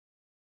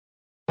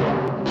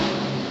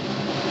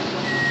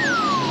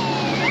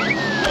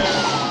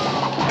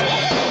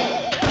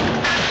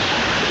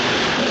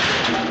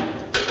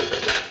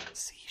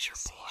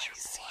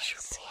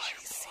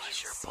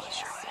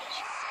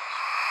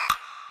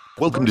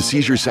Welcome to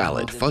Seizure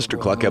Salad,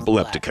 Fustercluck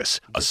Epilepticus,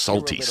 a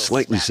salty,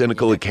 slightly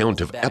cynical account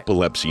of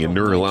epilepsy and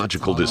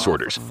neurological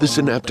disorders, the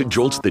synaptic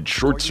jolts that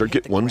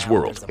short-circuit one's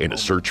world, and a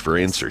search for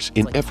answers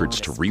in efforts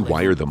to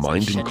rewire the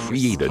mind and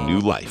create a new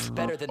life.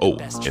 Oh,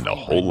 and a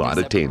whole lot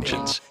of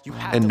tangents.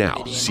 And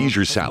now,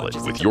 Seizure Salad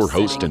with your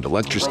host and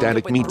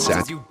electrostatic meat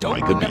sack,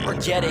 Micah B.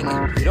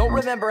 You don't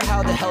remember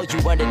how the hell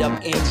you ended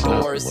up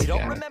indoors. You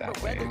don't Look at remember it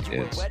that whether way.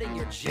 you were wetting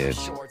your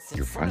It's shorts in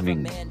you're front of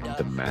finding Amanda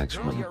the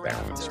maximum or your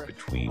balance after.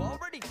 between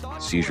Already thought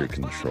you seizure were a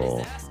control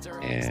disaster.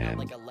 It's not and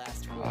like a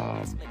last word.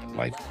 Make a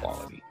life last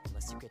quality.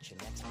 unless you get your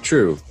next one.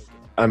 True.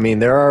 I mean,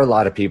 there are a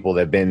lot of people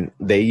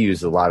they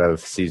use a lot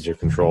of seizure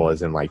control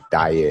as in like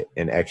diet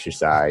and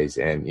exercise.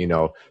 And, you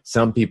know,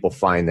 some people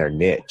find their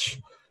niche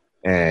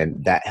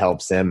and that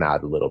helps them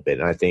out a little bit.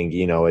 And I think,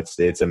 you know, it's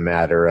a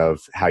matter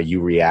of how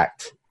you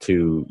react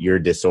to your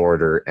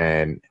disorder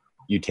and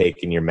you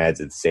taking your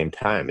meds at the same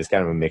time. It's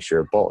kind of a mixture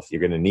of both.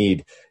 You're going to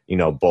need, you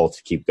know, both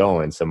to keep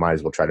going. So might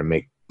as well try to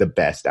make the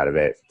best out of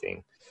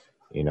everything.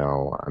 You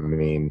know, I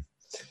mean,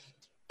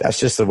 that's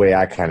just the way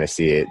I kind of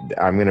see it.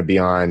 I'm going to be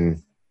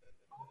on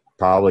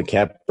probably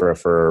Keppra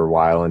for a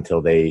while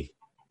until they,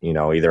 you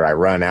know, either I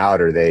run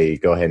out or they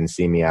go ahead and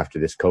see me after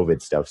this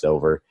COVID stuff's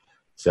over.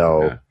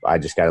 So Yeah. I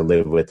just got to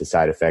live with the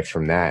side effects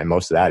from that. And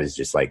most of that is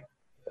just like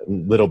a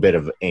little bit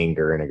of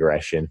anger and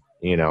aggression,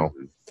 you know.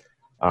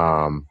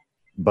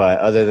 But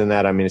other than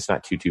that, I mean, it's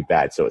not too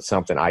bad. So it's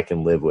something I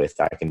can live with,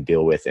 I can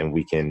deal with, and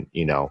we can,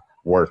 you know,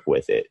 work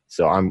with it.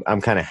 So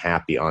I'm kind of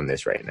happy on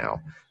this right now.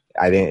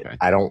 Okay.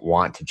 I don't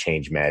want to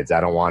change meds. I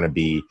don't want to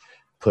be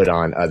put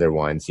on other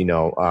ones, you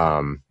know.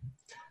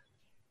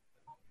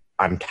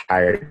 I'm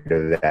tired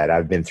of that.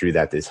 I've been through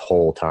that this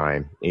whole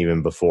time,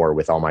 even before,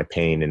 with all my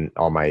pain and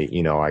all my,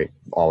 you know,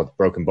 all the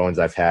broken bones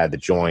I've had, the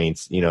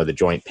joints, you know, the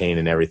joint pain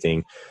and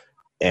everything,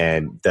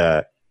 and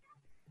the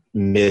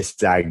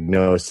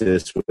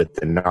misdiagnosis with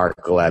the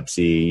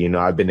narcolepsy. You know,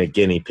 I've been a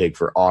guinea pig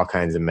for all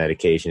kinds of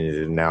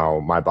medications, and now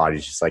my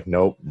body's just like,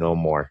 nope, no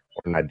more.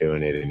 We're not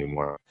doing it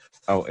anymore.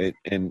 Oh,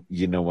 and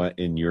you know what?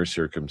 In your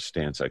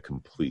circumstance, I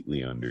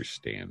completely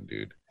understand,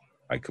 dude.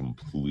 I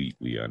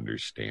completely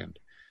understand.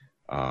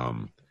 I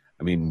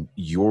mean,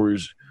 your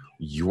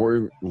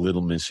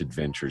little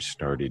misadventure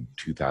started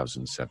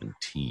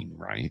 2017,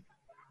 right?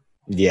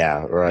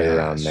 Yeah, right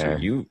around So there.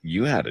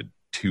 you had a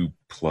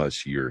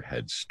 2+ year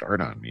head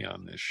start on me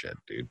on this shit,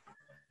 dude.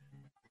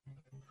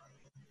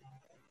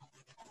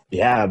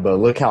 Yeah, but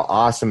look how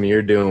awesome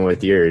you're doing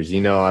with yours. You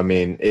know, I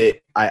mean,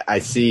 I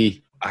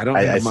see. I don't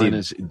I have see- mine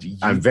as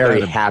I'm you've very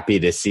got a- happy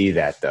to see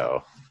that,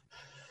 though.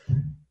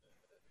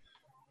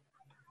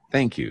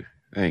 Thank you.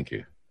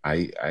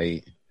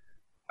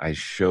 I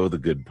show the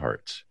good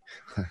parts.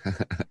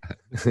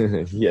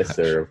 Yes,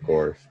 sir, of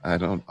course. I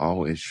don't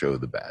always show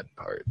the bad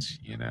parts,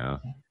 you know.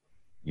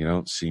 You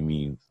don't see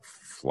me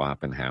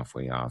flopping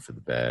halfway off of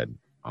the bed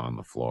on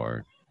the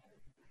floor,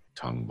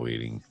 tongue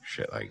bleeding,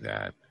 shit like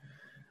that.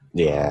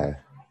 Yeah.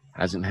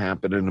 Hasn't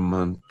happened in a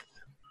month.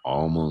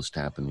 Almost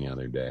happened the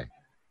other day.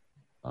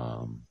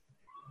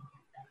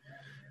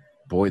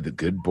 Boy, the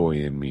good boy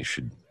in me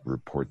should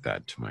report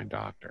that to my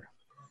doctor.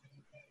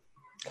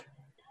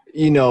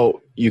 You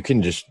know, you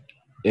can just,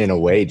 in a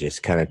way,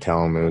 just kind of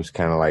tell them it was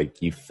kind of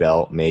like you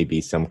felt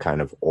maybe some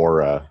kind of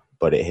aura,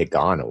 but it had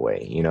gone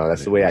away. You know,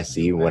 that's the way I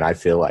see when I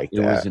feel like It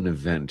was that. an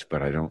event,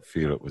 but I don't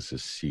feel it was a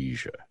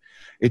seizure.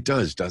 It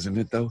does, doesn't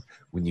it, though?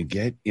 When you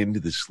get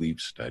into the sleep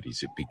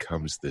studies, it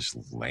becomes this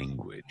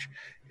language.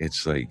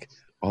 It's like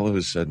all of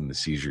a sudden the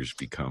seizures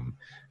become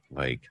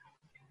like,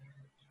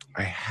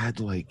 I had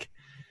like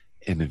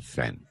an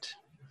event.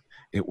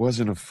 It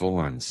wasn't a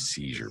full-on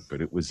seizure,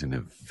 but it was an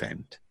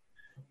event.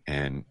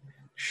 And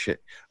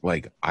shit,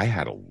 like I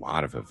had a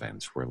lot of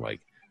events where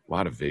like a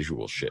lot of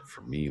visual shit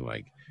for me,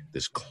 like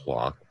this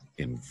clock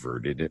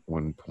inverted at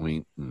one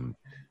point, and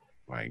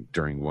like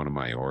during one of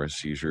my aura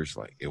seizures,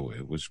 like it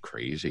was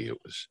crazy.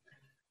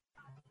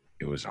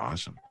 It was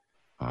awesome.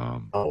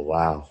 Oh,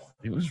 wow.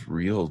 It was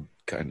real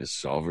kind of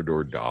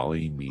Salvador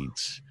Dali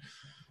meets,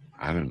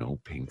 I don't know,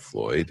 Pink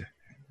Floyd.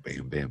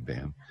 Bam, bam,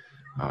 bam.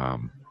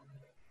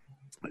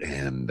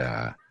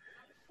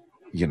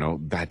 You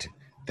know,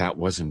 that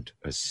wasn't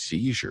a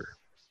seizure.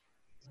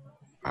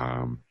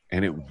 And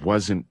it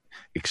wasn't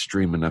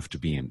extreme enough to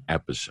be an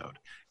episode.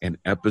 An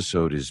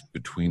episode is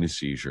between a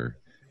seizure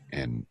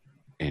and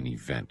an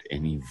event.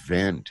 An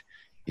event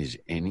is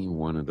any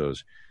one of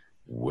those,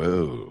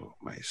 whoa,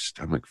 my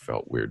stomach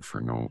felt weird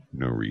for no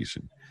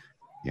reason.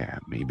 Yeah,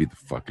 maybe the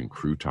fucking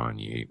crouton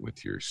you ate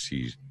with your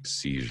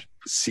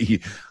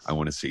I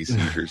want to say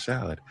Caesar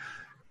salad.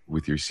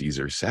 With your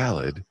Caesar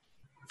salad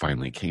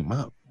finally came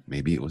up.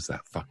 Maybe it was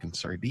that fucking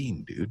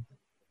sardine, dude.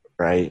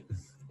 Right.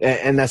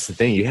 And that's the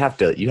thing. You have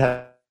to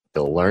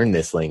learn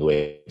this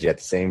language at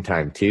the same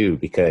time too,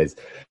 because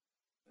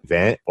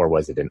event, or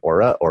was it an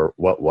aura, or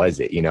what was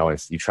it? You know, and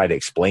you try to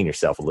explain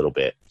yourself a little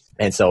bit.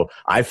 And so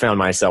I found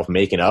myself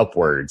making up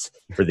words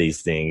for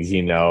these things,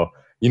 you know.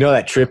 You know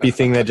that trippy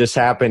thing that just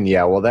happened?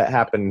 Yeah, well, that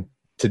happened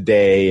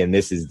today, and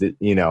this is the,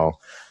 you know,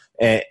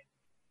 and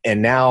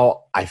And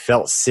now I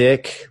felt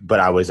sick, but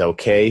I was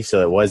okay.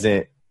 So it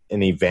wasn't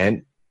an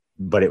event,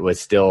 but it was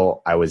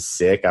still, I was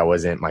sick. I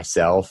wasn't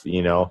myself,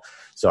 you know?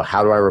 So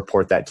how do I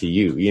report that to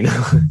you? You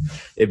know,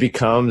 it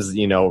becomes,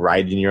 you know,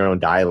 writing your own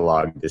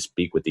dialogue to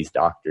speak with these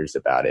doctors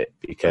about it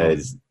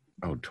because.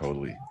 Oh,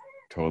 totally.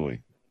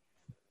 Totally.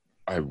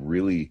 I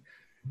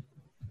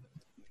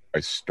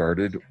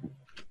started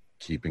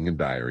keeping a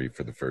diary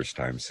for the first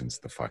time since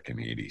the fucking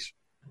 80s.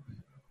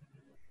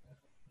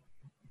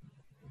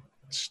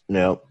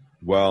 No.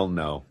 Well,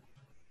 no.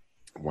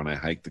 When I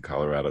hiked the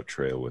Colorado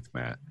Trail with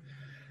Matt,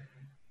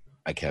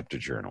 I kept a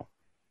journal.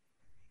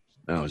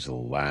 That was the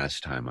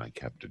last time I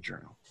kept a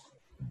journal.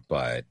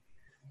 But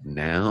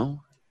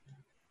now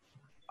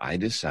I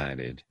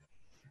decided,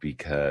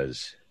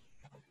 because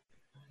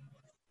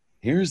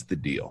here's the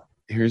deal.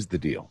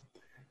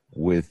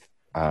 With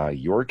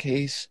your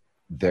case,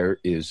 there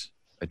is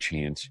a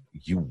chance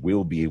you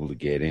will be able to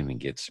get in and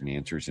get some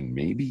answers and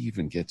maybe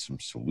even get some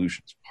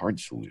solutions, hard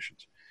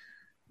solutions.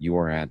 You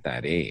are at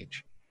that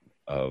age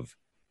of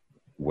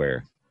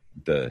where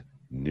the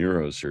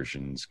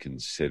neurosurgeons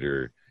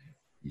consider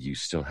you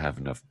still have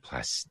enough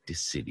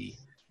plasticity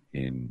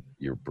in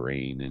your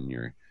brain and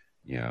your,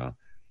 you know,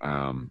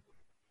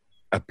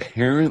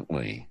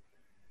 apparently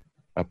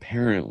a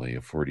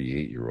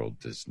 48-year-old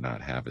does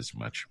not have as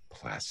much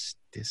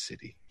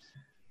plasticity.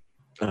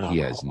 He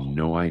has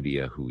no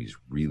idea who he's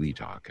really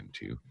talking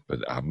to, but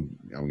I'm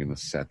going to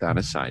set that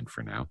aside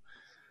for now.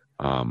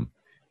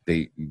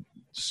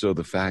 So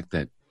the fact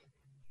that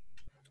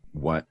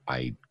what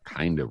I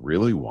kind of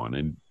really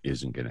wanted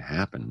isn't going to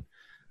happen,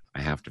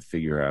 I have to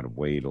figure out a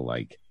way to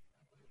like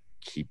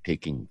keep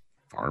taking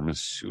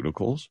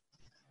pharmaceuticals.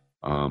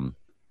 I'm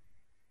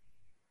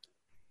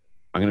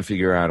going to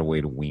figure out a way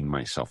to wean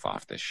myself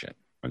off this shit.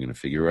 I'm going to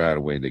figure out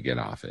a way to get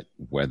off it.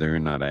 Whether or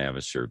not I have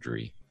a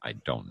surgery, I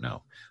don't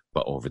know.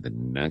 But over the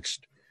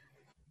next,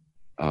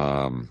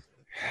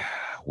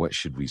 what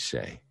should we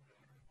say?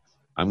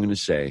 I'm going to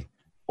say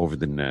over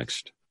the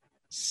next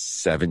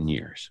 7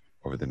 years,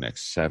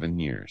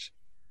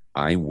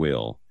 I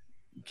will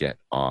get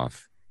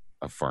off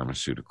of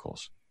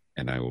pharmaceuticals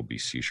and I will be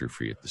seizure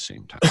free at the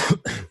same time.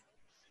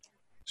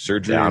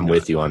 Surgery. Yeah, I'm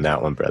with you on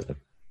that one, brother.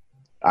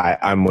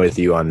 I'm with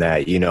you on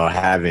that. You know,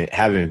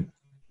 having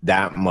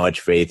that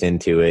much faith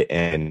into it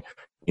and,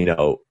 you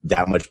know,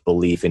 that much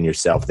belief in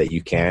yourself that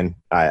you can,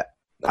 I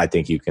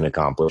think you can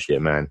accomplish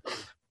it, man.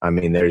 I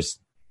mean, there's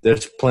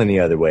plenty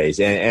other ways.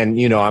 And,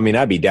 you know, I mean,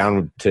 I'd be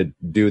down to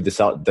do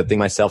the thing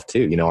myself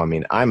too. You know, I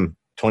mean, I'm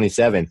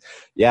 27.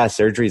 Yeah,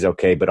 surgery's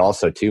okay. But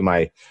also too,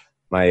 my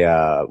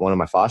one of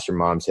my foster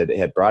moms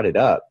had brought it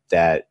up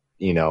that,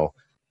 you know,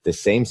 the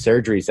same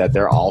surgeries that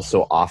they're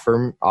also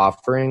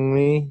offering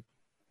me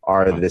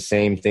are the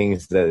same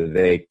things that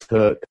they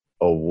took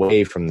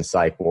away from the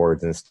psych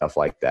wards and stuff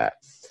like that.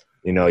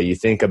 You know, you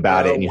think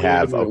about it and you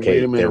have,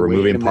 they're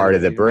removing part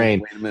of the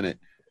brain. Wait a minute.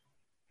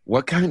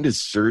 What kind of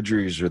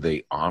surgeries are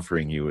they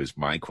offering you is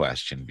my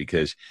question.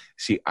 Because,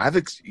 see,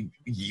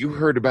 you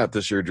heard about the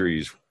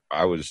surgeries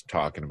I was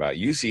talking about.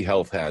 UC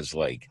Health has,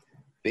 like,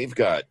 they've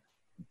got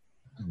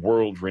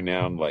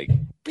world-renowned, like,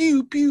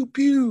 pew, pew,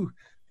 pew,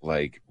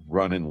 like,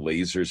 running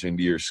lasers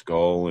into your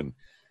skull and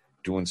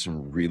doing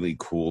some really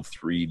cool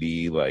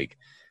 3D, like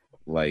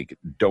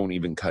don't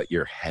even cut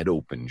your head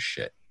open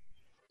shit,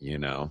 you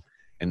know?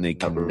 And they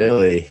can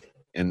really,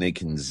 and they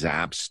can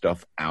zap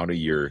stuff out of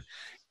your,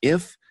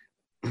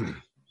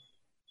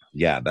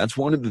 yeah, that's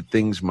one of the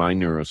things my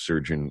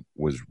neurosurgeon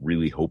was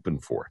really hoping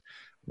for,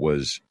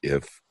 was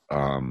if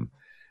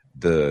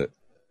the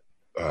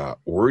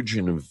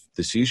origin of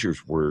the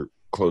seizures were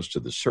close to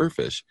the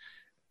surface,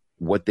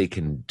 what they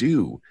can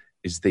do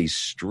is they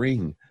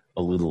string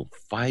a little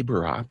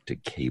fiber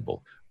optic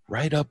cable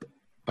right up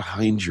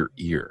behind your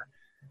ear.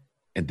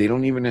 And they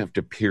don't even have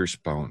to pierce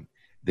bone.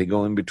 They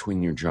go in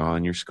between your jaw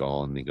and your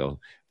skull, and they go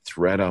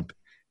thread up,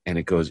 and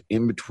it goes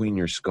in between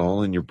your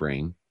skull and your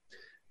brain.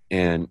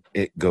 And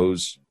it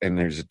goes, and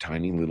there's a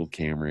tiny little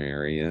camera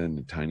area and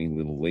a tiny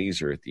little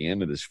laser at the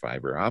end of this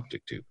fiber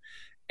optic tube.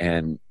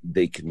 And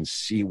they can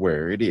see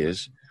where it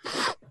is.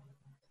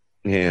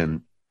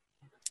 And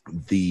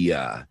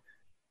they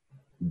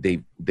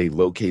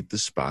locate the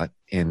spot,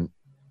 and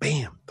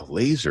bam, the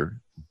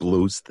laser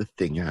blows the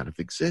thing out of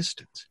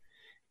existence.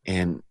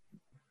 And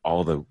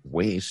all the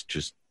waste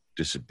just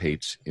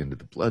dissipates into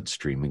the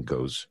bloodstream and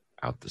goes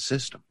out the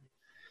system.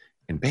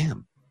 And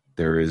bam,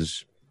 there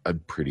is a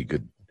pretty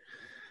good,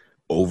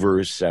 over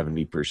a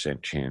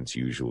 70% chance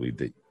usually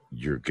that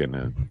you're going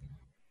to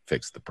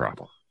fix the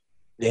problem.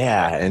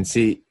 Yeah. And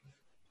see,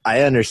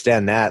 I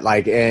understand that.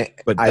 Like,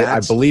 but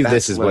I believe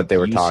this is what they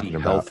were talking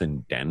about. Health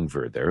in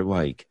Denver, they're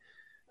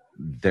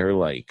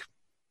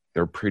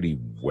pretty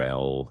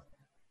well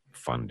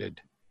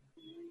funded,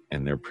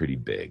 and they're pretty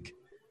big.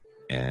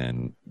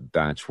 And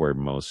that's where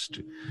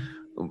most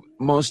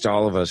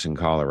all of us in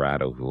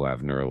Colorado who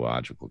have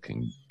neurological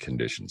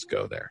conditions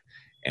go there.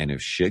 And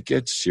if shit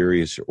gets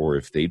serious, or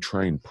if they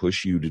try and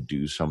push you to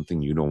do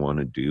something you don't want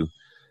to do,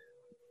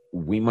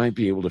 we might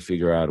be able to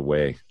figure out a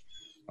way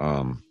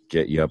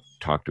get you up,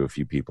 talk to a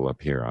few people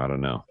up here. I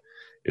don't know.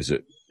 Is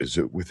it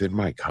within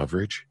my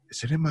coverage?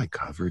 Is it in my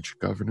coverage,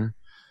 Governor?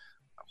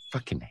 I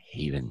fucking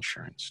hate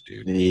insurance,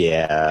 dude.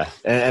 Yeah,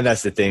 and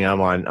that's the thing.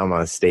 I'm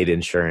on state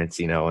insurance,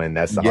 and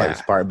that's the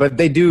hardest part. But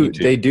they do,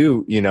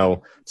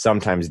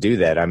 sometimes do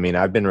that. I mean,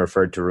 I've been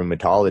referred to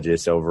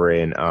rheumatologists over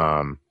in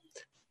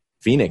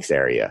Phoenix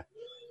area,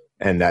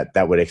 and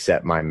that would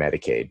accept my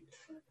Medicaid.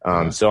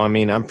 So I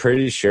mean, I'm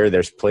pretty sure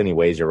there's plenty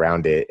ways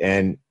around it,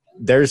 and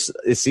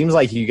it seems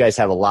like you guys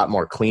have a lot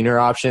more cleaner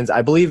options.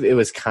 I believe it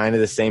was kind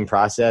of the same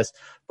process,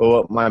 but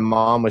what my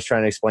mom was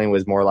trying to explain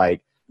was more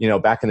like,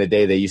 back in the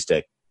day, they used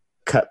to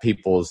cut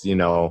people's,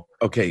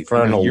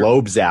 frontal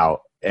lobes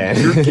out. And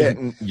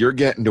you're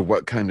getting to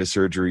what kind of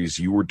surgeries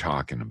you were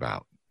talking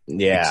about.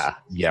 Yeah.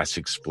 Yes.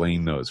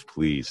 Explain those,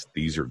 please.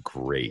 These are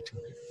great.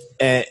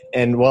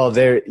 And well,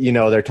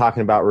 they're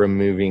talking about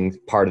removing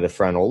part of the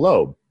frontal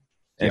lobe.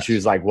 And yes. She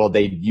was like, well,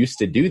 they used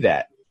to do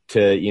that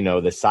to,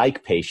 the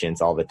psych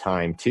patients all the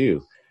time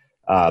too.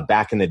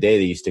 Back in the day,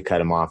 they used to cut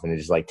them off, and it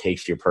just like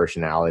takes your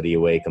personality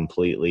away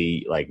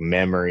completely, like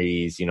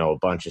memories, a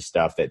bunch of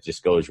stuff that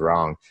just goes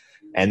wrong.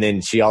 And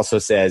then she also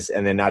says,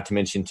 and then not to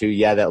mention too,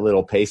 that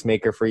little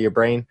pacemaker for your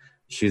brain,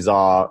 it's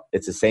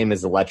the same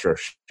as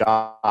electroshock.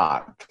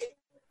 I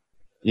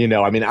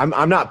mean,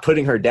 I'm not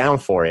putting her down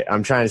for it.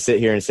 I'm trying to sit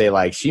here and say,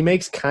 like, she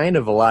makes kind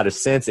of a lot of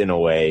sense in a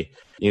way.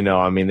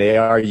 I mean, they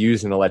are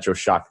using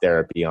electroshock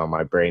therapy on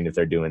my brain if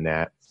they're doing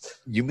that.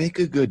 You make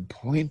a good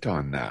point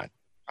on that.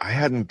 I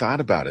hadn't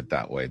thought about it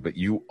that way, but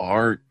they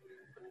are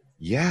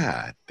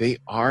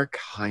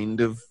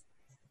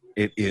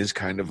it is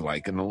kind of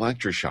like an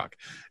electroshock,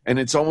 and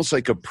it's almost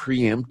like a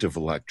preemptive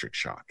electric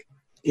shock.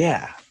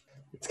 Yeah.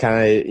 It's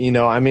kind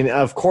of, I mean,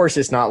 of course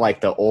it's not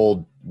like the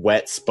old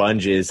wet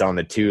sponges on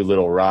the two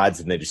little rods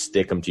and they just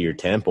stick them to your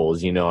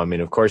temples. I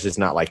mean, of course it's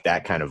not like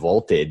that kind of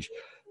voltage,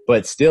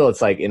 but still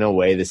it's like in a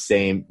way the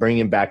same,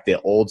 bringing back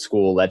the old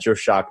school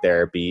electroshock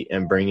therapy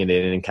and bringing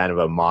it in kind of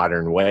a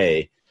modern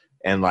way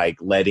and like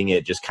letting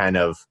it just kind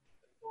of,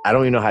 I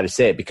don't even know how to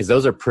say it because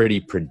those are pretty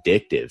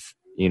predictive.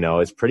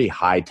 It's pretty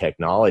high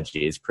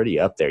technology. It's pretty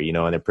up there, and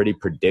they're pretty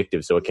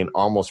predictive. So it can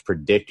almost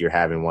predict you're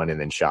having one and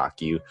then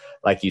shock you.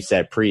 Like you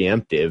said,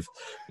 preemptive,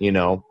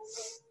 Now,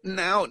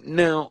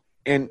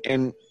 and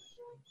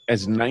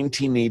as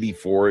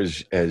 1984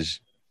 as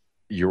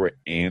your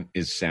aunt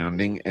is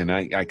sounding, and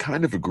I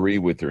kind of agree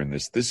with her in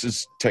this. This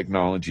is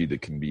technology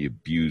that can be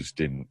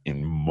abused in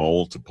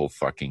multiple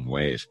fucking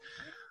ways.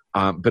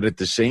 But at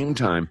the same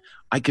time,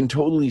 I can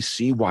totally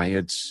see why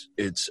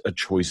it's a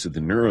choice of the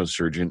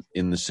neurosurgeon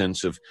in the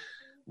sense of,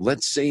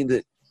 let's say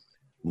that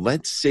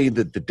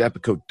the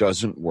Depakote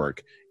doesn't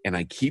work and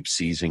I keep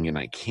seizing and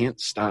I can't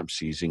stop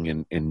seizing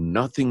and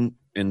nothing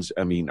ends.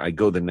 I mean, I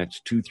go the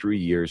next 2-3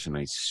 years and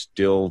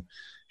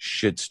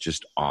shit's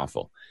just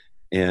awful.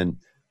 And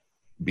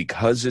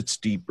because it's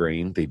deep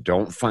brain, they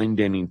don't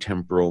find any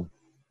temporal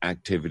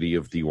activity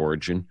of the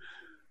origin.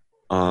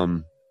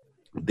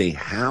 They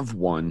have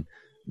one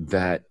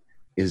that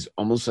is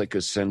almost like a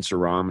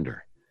sensorometer.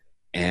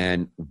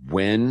 And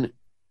when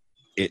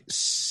it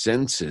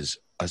senses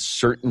a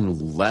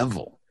certain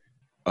level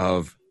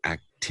of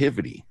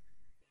activity,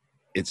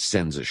 it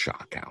sends a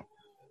shock out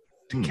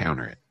to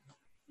counter it.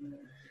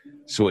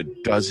 So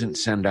it doesn't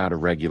send out a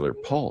regular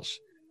pulse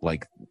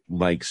like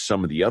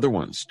some of the other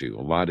ones do. A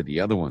lot of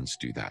the other ones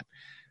do that.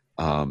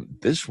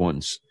 This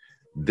one's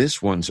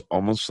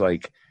almost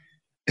like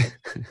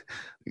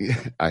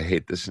I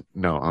hate this.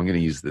 No, I'm going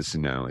to use this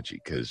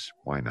analogy because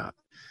why not?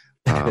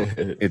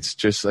 It's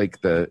just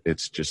like the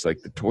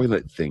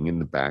toilet thing in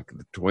the back of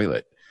the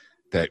toilet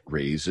that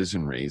raises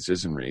and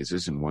raises and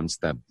raises, and once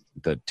the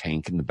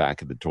tank in the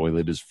back of the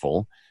toilet is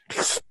full,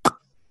 it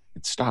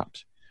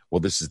stops. Well,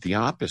 this is the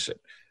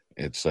opposite.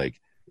 It's like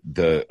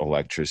the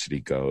electricity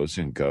goes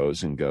and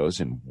goes and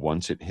goes, and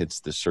once it hits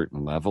the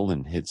certain level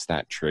and hits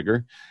that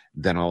trigger,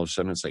 then all of a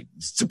sudden it's like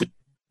zip it,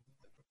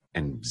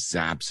 and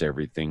zaps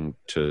everything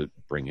to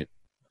bring it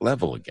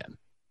level again.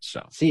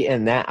 So see,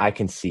 and that I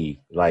can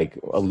see like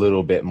a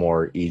little bit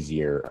more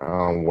easier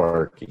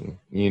working,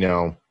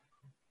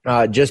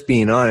 just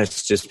being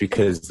honest, just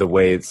because the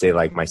way it's say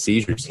like my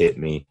seizures hit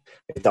me,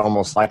 it's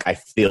almost like I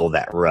feel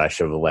that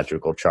rush of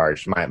electrical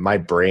charge. My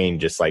brain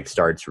just like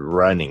starts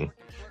running.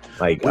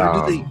 Like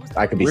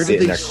I could be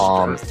sitting there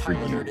calm. For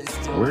you,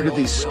 where do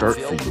they start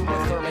for you,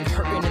 man?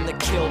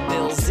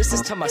 This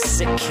is to my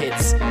sick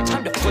kids.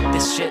 Time to flip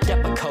this shit.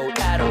 Depakote,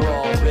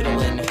 Adderall,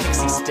 Ritalin,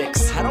 Pixie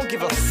sticks. I don't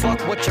give a fuck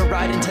what you're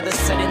riding to the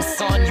setting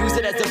sun. Use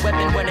it as a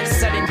weapon when it's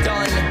said and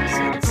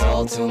done. It's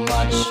all too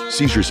much.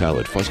 Seizure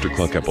Salad,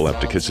 Fustercluck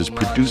Epilepticus is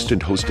produced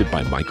and hosted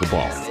by Michael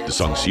Ball. The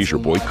song Seizure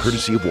Boy,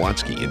 courtesy of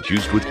Watsky and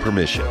used with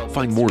permission.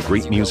 Find more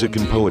great music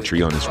and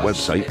poetry on his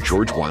website,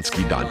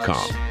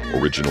 georgewatsky.com.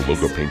 Original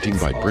logo painting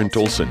by Brent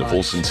Olson of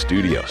Olson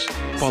Studios.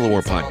 Follow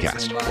our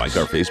podcast, like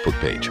our Facebook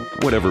page.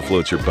 Whatever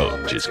floats your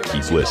boat, just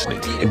keep listening.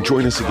 And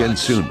join us again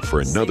soon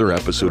for another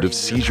episode of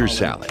Seizure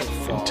Salad.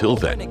 Until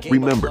then,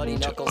 remember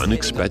to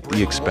unexpect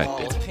the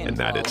expected, and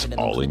that it's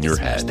all in your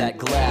head. That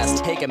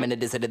glass, take a minute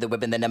to sit at the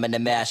whip and then I'm gonna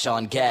mash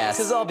on gas.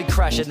 Cause I'll be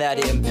crashing that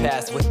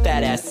impasse with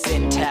that ass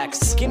syntax.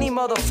 Skinny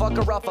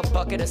motherfucker off a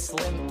bucket of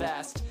Slim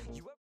Fast.